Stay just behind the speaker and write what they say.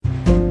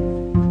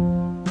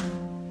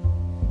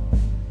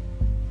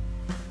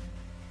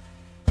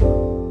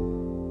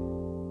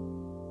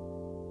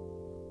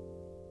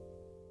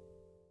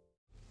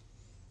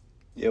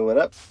Yo, what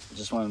up?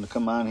 Just wanted to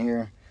come on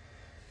here,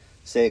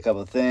 say a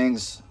couple of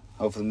things.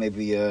 Hopefully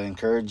maybe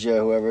encourage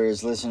whoever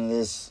is listening to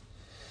this.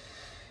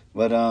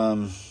 But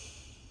I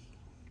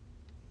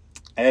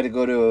had to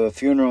go to a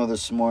funeral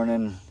this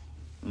morning.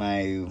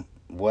 My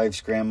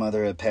wife's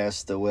grandmother had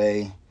passed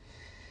away.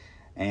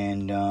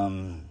 And,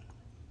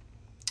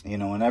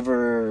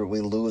 whenever we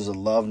lose a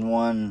loved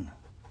one,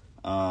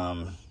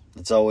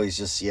 it's always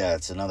just,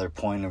 it's another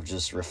point of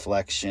just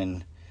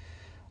reflection,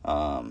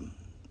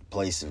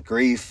 place of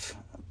grief,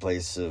 a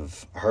place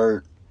of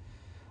hurt.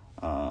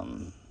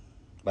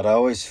 But I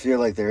always feel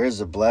like there is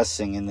a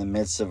blessing in the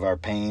midst of our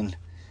pain.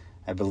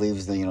 I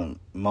believe the,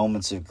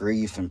 moments of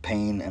grief and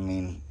pain,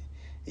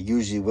 it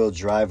usually will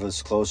drive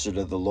us closer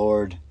to the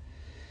Lord.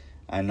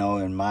 I know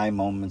in my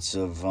moments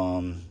of,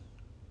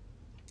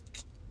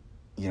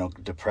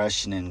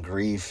 depression and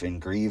grief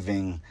and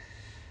grieving,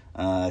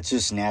 it's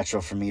just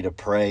natural for me to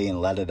pray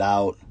and let it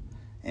out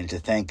and to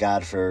thank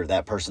God for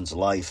that person's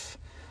life.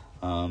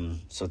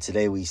 So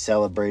today we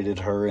celebrated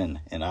her and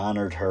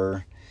honored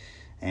her,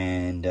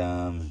 and,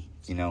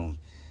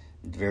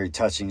 very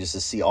touching just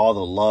to see all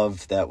the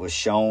love that was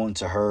shown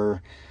to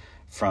her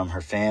from her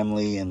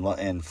family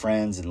and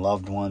friends and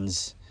loved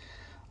ones.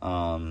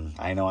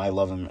 I know I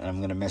love him and I'm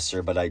going to miss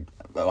her, but I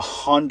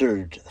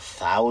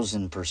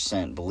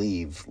 100,000%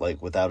 believe,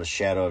 without a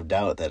shadow of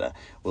doubt, that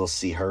we'll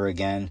see her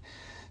again.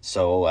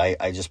 So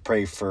I just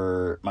pray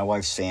for my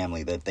wife's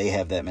family that they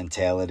have that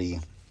mentality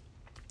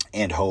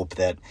and hope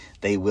that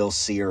they will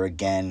see her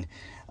again.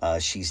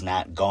 She's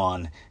not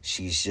gone.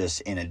 She's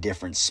just in a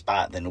different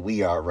spot than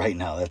we are right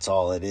now. That's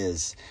all it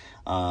is.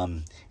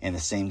 And the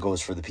same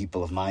goes for the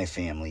people of my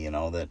family,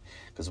 that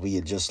because we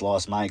had just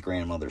lost my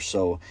grandmother.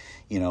 So,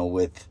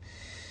 with,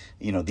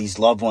 these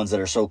loved ones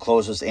that are so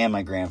close to us and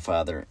my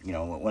grandfather,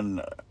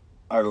 when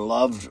our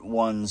loved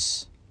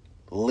ones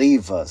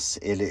leave us,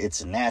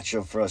 it's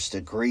natural for us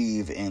to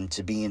grieve and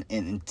to be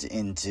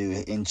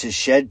into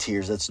shed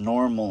tears. That's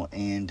normal.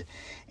 And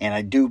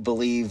I do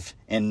believe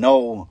and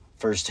know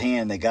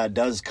firsthand that God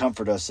does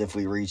comfort us if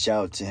we reach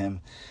out to him.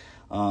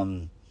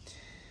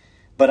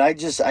 But I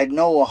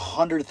know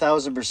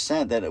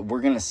 100,000% that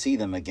we're going to see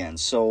them again.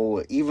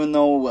 So even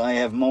though I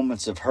have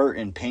moments of hurt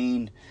and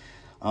pain,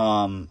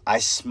 I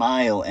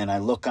smile and I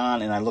look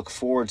on and I look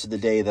forward to the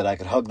day that I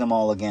could hug them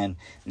all again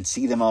and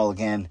see them all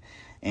again.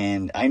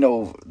 And I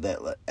know that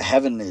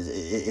heaven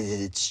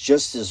it's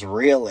just as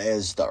real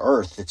as the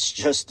earth. It's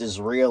just as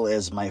real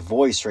as my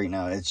voice right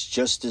now. It's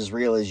just as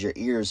real as your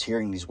ears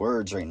hearing these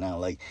words right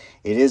now. It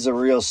is a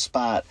real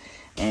spot.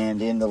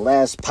 And in the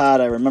last pod,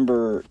 I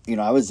remember,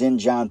 I was in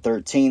John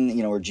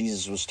 13, where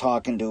Jesus was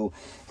talking to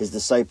his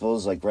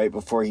disciples, right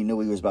before he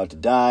knew he was about to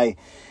die,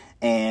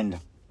 and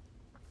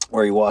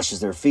where he washes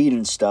their feet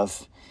and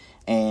stuff.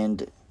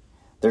 And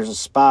there's a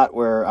spot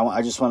where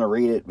I just want to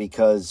read it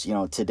because,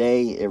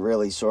 today it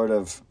really sort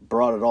of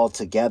brought it all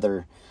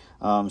together.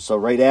 So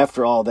right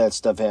after all that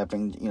stuff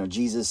happened,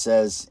 Jesus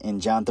says in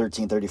John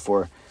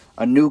 13:34,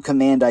 "A new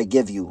command I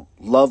give you,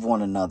 love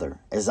one another.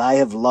 As I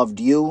have loved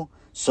you,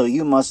 so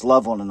you must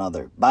love one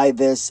another. By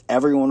this,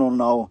 everyone will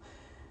know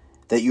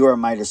that you are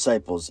my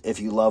disciples if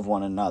you love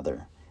one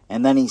another."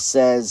 And then he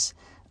says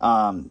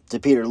to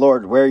Peter,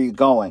 "Lord, where are you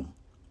going?"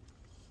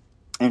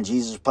 And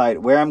Jesus replied,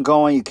 "Where I'm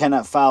going, you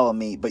cannot follow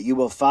me, but you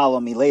will follow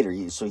me later."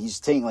 So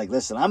he's saying,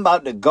 listen, I'm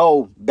about to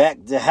go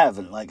back to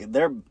heaven.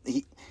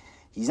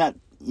 He's not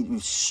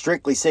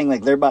strictly saying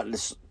they're about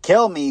to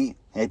kill me.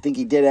 I think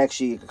he did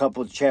actually a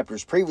couple of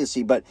chapters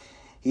previously, but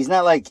he's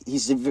not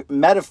he's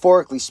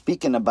metaphorically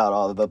speaking about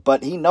all of it,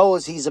 but he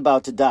knows he's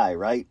about to die,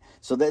 right?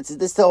 So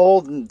the whole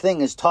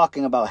thing is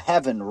talking about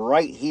heaven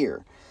right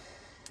here.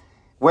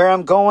 Where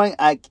I'm going,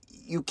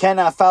 you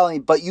cannot follow me,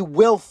 but you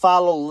will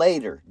follow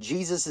later.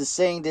 Jesus is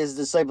saying to his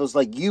disciples,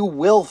 you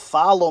will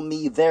follow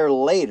me there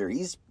later.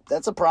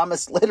 That's a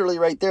promise literally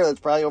right there that's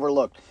probably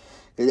overlooked.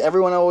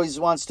 Everyone always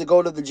wants to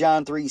go to the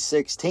John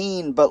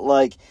 3:16, but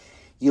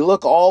you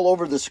look all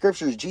over the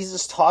scriptures,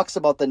 Jesus talks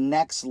about the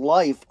next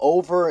life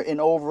over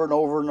and over and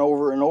over and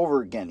over and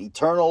over again.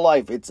 Eternal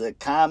life. It's a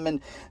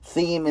common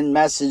theme and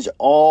message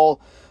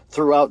all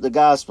throughout the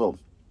gospel.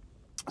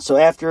 So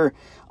after,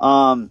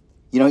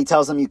 he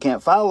tells them, "You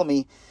can't follow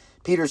me,"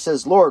 Peter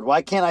says, "Lord,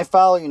 why can't I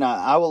follow you now?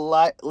 I will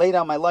lay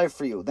down my life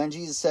for you." Then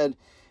Jesus said,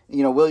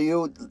 "Will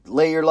you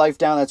lay your life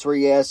down?" That's where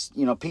he asked,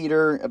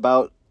 Peter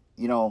about,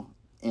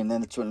 and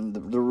then that's when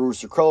the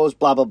rooster crows,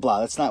 blah, blah, blah.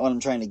 That's not what I'm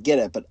trying to get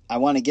at, but I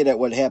want to get at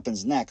what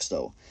happens next,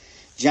 though.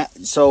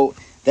 So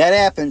that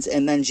happens,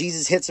 and then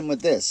Jesus hits him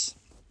with this.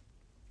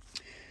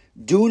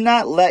 "Do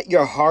not let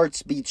your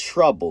hearts be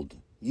troubled.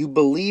 You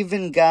believe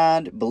in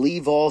God,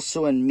 believe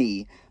also in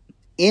me.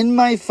 In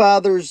my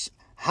Father's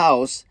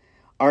house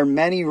are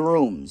many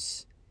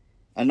rooms."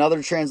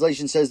 Another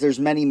translation says there's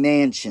many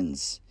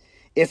mansions.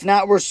 "If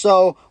not were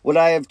so, would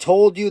I have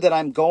told you that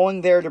I'm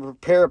going there to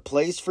prepare a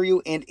place for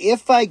you? And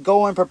if I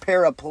go and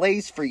prepare a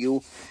place for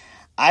you,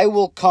 I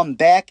will come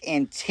back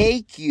and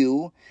take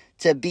you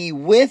to be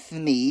with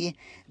me,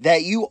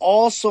 that you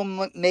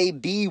also may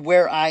be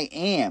where I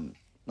am."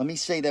 Let me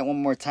say that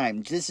one more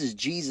time. This is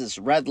Jesus,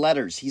 red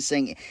letters. He's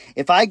saying,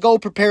 if I go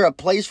prepare a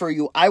place for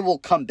you, I will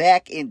come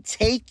back and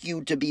take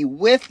you to be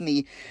with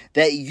me,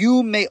 that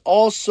you may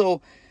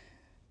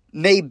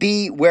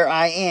be where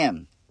I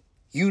am.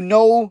 You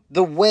know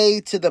the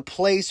way to the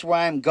place where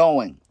I'm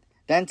going.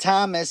 Then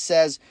Thomas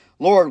says,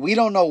 Lord, we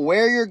don't know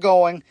where you're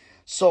going,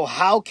 so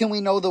how can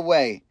we know the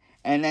way?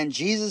 And then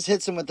Jesus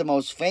hits him with the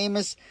most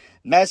famous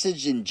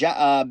message, and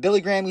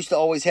Billy Graham used to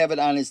always have it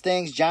on his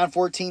things. John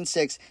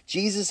 14:6.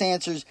 Jesus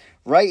answers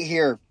right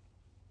here,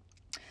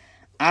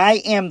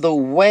 I am the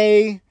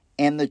way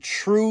and the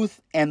truth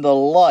and the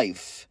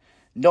life.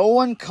 No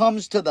one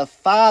comes to the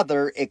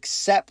Father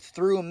except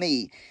through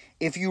me.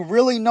 If you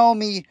really know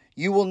me,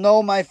 you will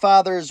know my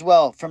Father as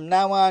well. From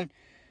now on,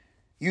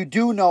 you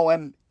do know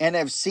him and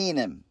have seen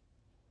him.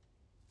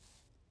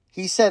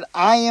 He said,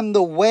 I am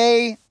the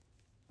way,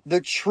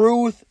 the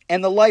truth,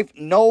 and the life.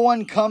 No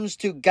one comes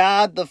to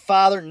God the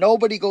Father.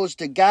 Nobody goes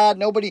to God.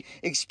 Nobody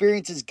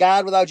experiences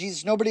God without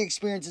Jesus. Nobody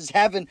experiences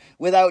heaven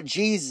without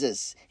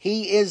Jesus.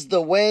 He is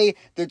the way,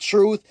 the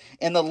truth,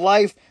 and the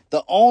life,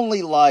 the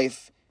only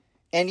life.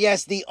 And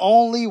yes, the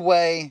only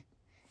way.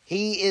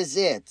 He is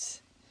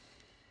it.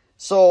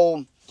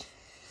 So,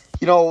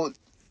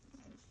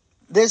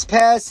 this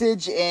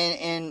passage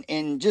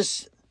and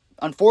just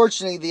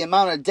unfortunately, the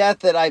amount of death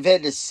that I've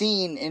had to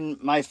see in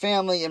my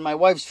family and my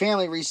wife's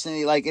family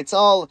recently,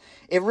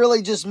 it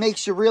really just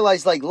makes you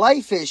realize,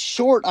 life is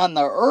short on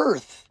the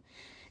earth.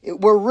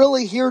 We're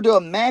really here to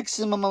a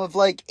maximum of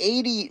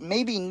 80,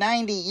 maybe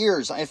 90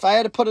 years. If I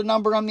had to put a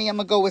number on me, I'm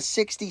going to go with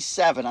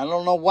 67. I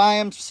don't know why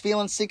I'm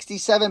feeling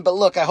 67, but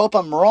look, I hope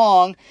I'm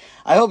wrong.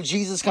 I hope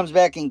Jesus comes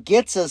back and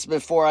gets us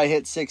before I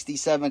hit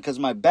 67, because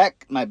my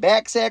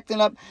back's acting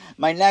up,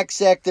 my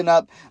neck's acting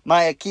up,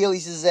 my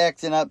Achilles is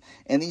acting up,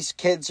 and these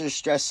kids are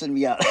stressing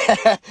me out.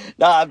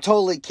 No, I'm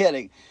totally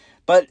kidding.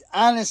 But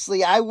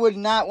honestly, I would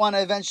not want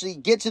to eventually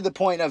get to the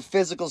point of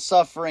physical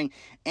suffering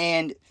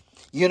and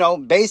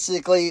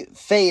basically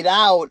fade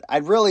out. I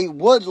really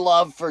would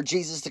love for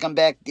Jesus to come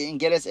back and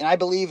get us. And I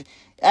believe,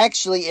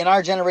 actually, in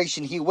our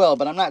generation, he will.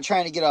 But I'm not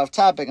trying to get off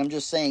topic. I'm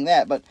just saying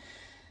that. But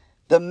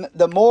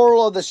the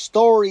moral of the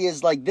story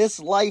is, this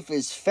life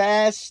is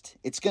fast.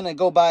 It's going to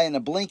go by in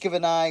a blink of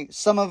an eye.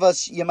 Some of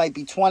us, you might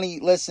be 20,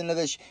 listen to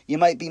this. You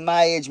might be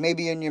my age.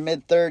 Maybe you're in your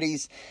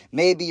mid-30s.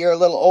 Maybe you're a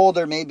little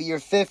older. Maybe you're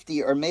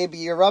 50. Or maybe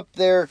you're up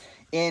there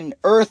in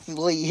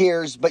earthly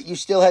years, but you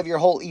still have your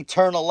whole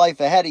eternal life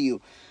ahead of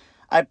you.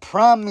 I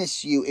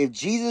promise you, if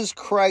Jesus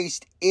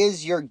Christ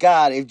is your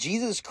God, if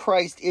Jesus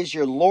Christ is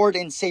your Lord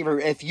and Savior,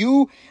 if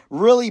you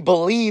really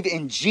believe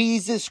in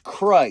Jesus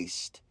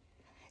Christ,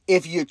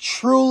 if you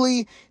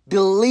truly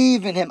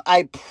believe in him,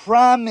 I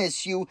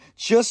promise you,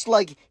 just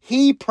like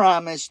he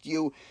promised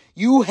you,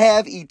 you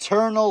have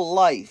eternal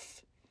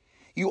life.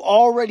 You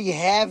already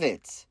have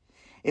it.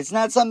 It's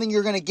not something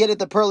you're going to get at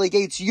the pearly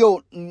gates.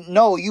 You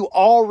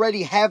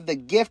already have the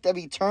gift of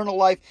eternal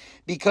life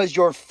because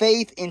your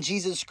faith in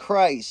Jesus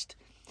Christ.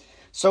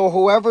 So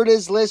whoever it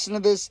is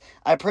listening to this,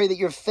 I pray that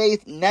your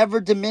faith never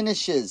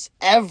diminishes,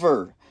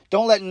 ever.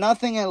 Don't let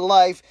nothing in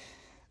life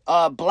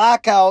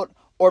block out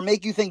or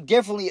make you think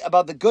differently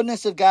about the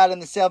goodness of God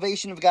and the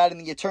salvation of God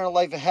and the eternal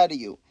life ahead of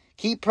you.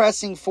 Keep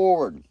pressing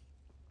forward.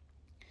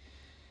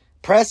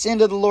 Press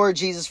into the Lord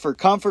Jesus for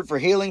comfort, for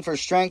healing, for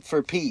strength,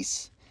 for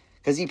peace.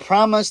 Because he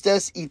promised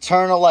us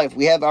eternal life.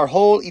 We have our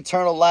whole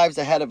eternal lives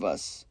ahead of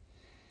us.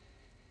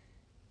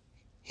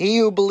 He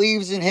who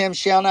believes in him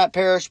shall not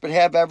perish, but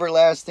have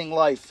everlasting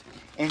life.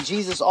 And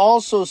Jesus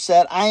also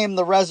said, I am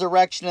the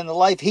resurrection and the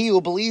life. He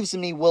who believes in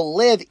me will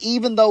live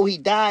even though he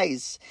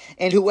dies.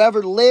 And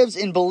whoever lives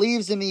and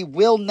believes in me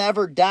will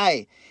never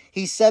die.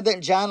 He said that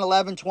in John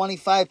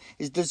 11:25,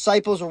 his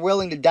disciples were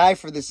willing to die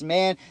for this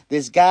man,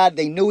 this God.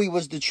 They knew he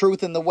was the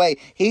truth and the way.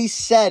 He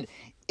said,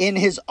 in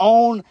his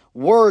own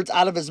words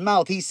out of his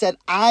mouth, he said,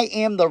 I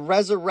am the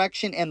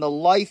resurrection and the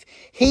life.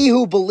 He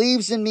who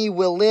believes in me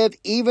will live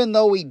even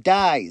though he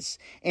dies.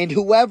 And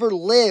whoever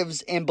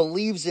lives and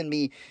believes in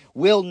me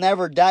will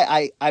never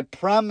die. I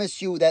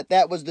promise you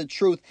that was the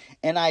truth.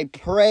 And I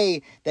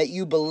pray that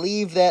you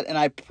believe that. And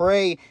I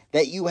pray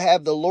that you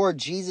have the Lord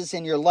Jesus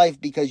in your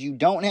life, because you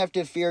don't have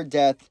to fear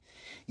death.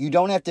 You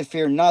don't have to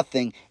fear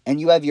nothing.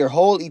 And you have your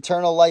whole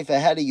eternal life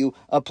ahead of you.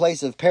 A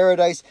place of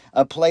paradise,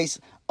 a place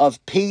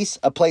of peace,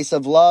 a place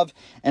of love,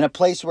 and a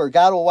place where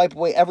God will wipe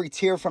away every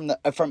tear from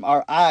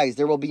our eyes.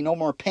 There will be no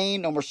more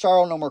pain, no more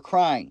sorrow, no more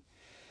crying.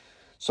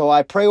 So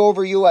I pray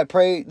over you. I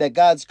pray that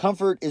God's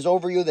comfort is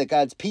over you, that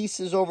God's peace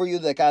is over you,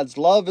 that God's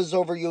love is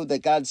over you,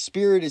 that God's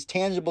Spirit is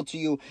tangible to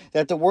you,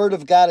 that the Word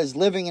of God is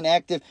living and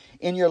active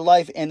in your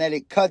life, and that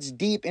it cuts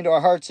deep into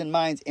our hearts and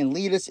minds and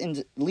leads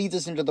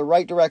us into the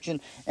right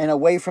direction and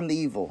away from the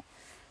evil.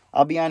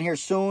 I'll be on here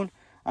soon.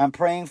 I'm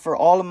praying for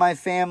all of my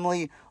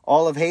family,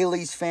 all of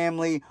Haley's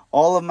family,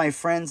 all of my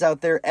friends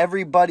out there,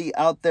 everybody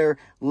out there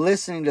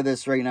listening to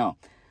this right now.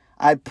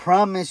 I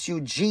promise you,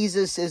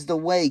 Jesus is the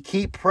way.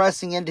 Keep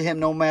pressing into him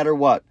no matter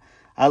what.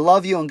 I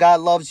love you and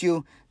God loves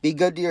you. Be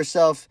good to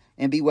yourself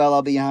and be well.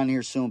 I'll be on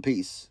here soon.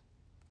 Peace.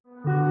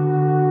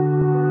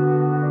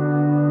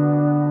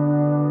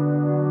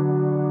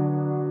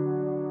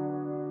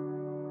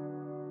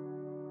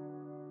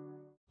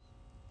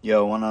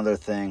 Yo, one other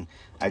thing.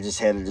 I just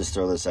had to just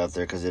throw this out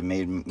there because it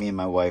made me and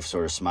my wife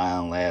sort of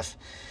smile and laugh.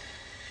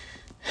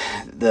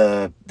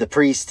 The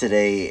priest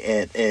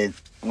today,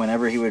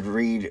 whenever he would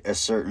read a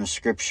certain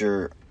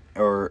scripture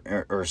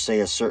or say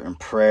a certain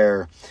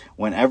prayer,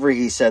 whenever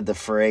he said the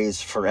phrase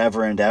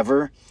forever and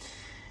ever,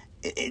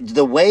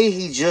 the way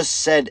he just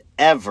said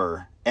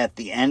ever at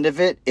the end of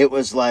it, it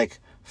was like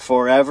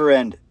forever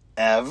and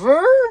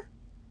ever?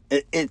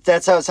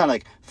 That's how it sounded,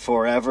 like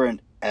forever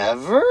and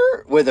ever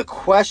with a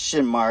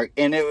question mark,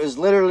 and it was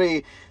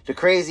literally the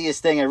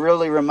craziest thing. It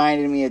really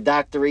reminded me of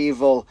Dr.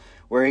 Evil,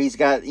 where he's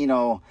got,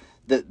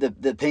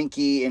 the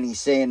pinky and he's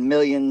saying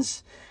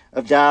millions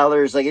of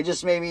dollars. Like, it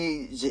just made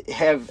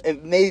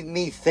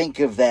me think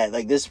of that.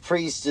 Like, this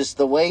priest, just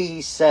the way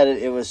he said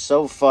it, it was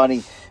so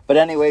funny. But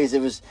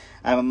anyways,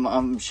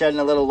 I'm shedding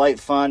a little light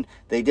fun.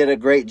 They did a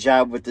great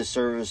job with the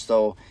service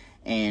though.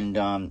 And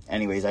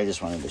anyways, I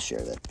just wanted to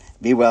share that.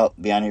 Be well,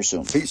 be on here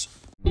soon. Peace.